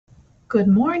Good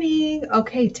morning.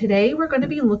 Okay, today we're going to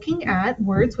be looking at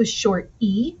words with short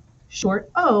E,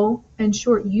 short O, and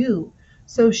short U.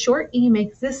 So short E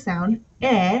makes this sound,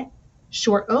 eh,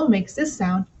 short O makes this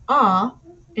sound, ah,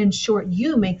 and short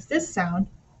U makes this sound,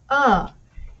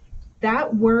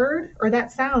 That word or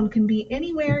that sound can be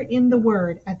anywhere in the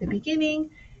word, at the beginning,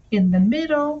 in the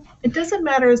middle. It doesn't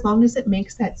matter as long as it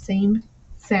makes that same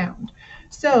sound.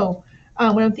 So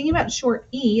when I'm thinking about short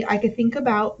E, I could think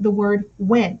about the word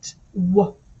went,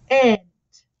 went.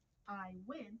 I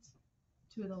went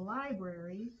to the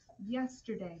library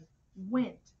yesterday.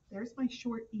 Went. There's my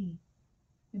short E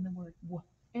in the word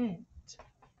went.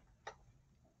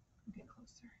 Get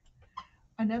closer.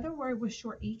 Another word with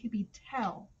short E could be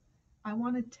tell. I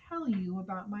want to tell you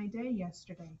about my day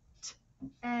yesterday.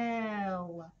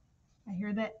 L. I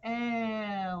hear the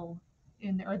L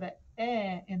in there, or the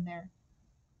E in there.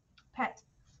 Pet.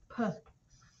 P.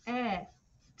 Et.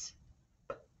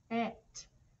 Et.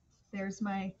 There's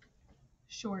my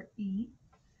short E.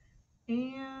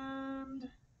 And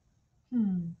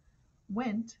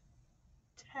went,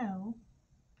 tell,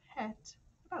 pet.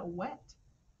 What about wet?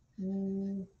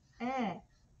 Et.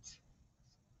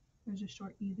 There's a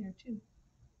short E there too.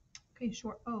 Okay,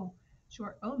 short O.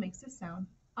 Short O makes this sound,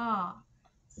 ah.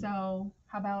 So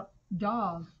how about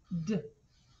dog? D.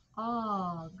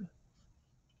 Og.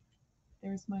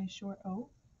 There's my short O.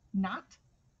 Not.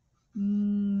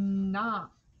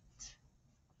 Not.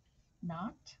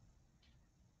 Not.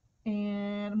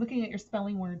 And I'm looking at your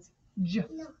spelling words. J.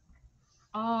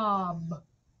 Ob.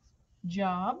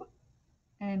 Job.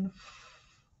 And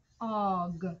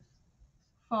og.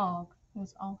 Fog.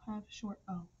 Those all have short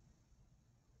O.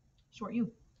 Short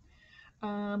U.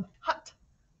 Hut.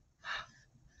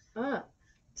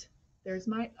 There's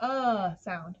my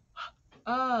sound.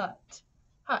 Hut.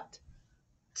 Hut.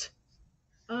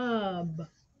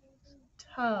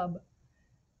 Tub.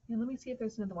 And let me see if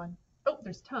there's another one. Oh,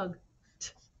 there's tug.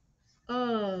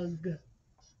 Ugh.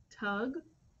 Tug.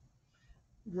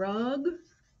 Rug.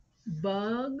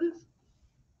 Bug.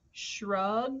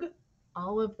 Shrug.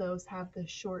 All of those have the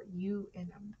short U in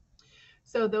them.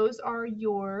 So those are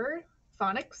your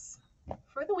phonics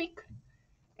for the week.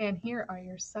 And here are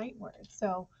your sight words.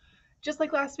 So just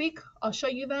like last week, I'll show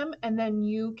you them and then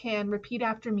you can repeat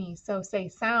after me. So say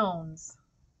sounds.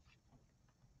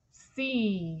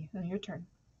 See. Now your turn.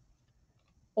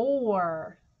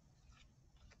 Or.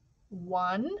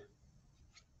 One.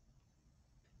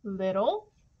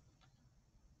 Little.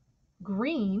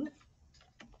 Green.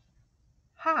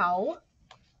 How.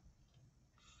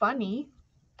 Funny.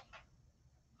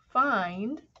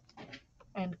 Find.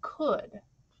 And could.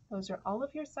 Those are all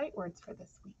of your sight words for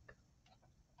this week.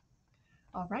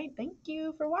 All right, thank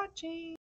you for watching.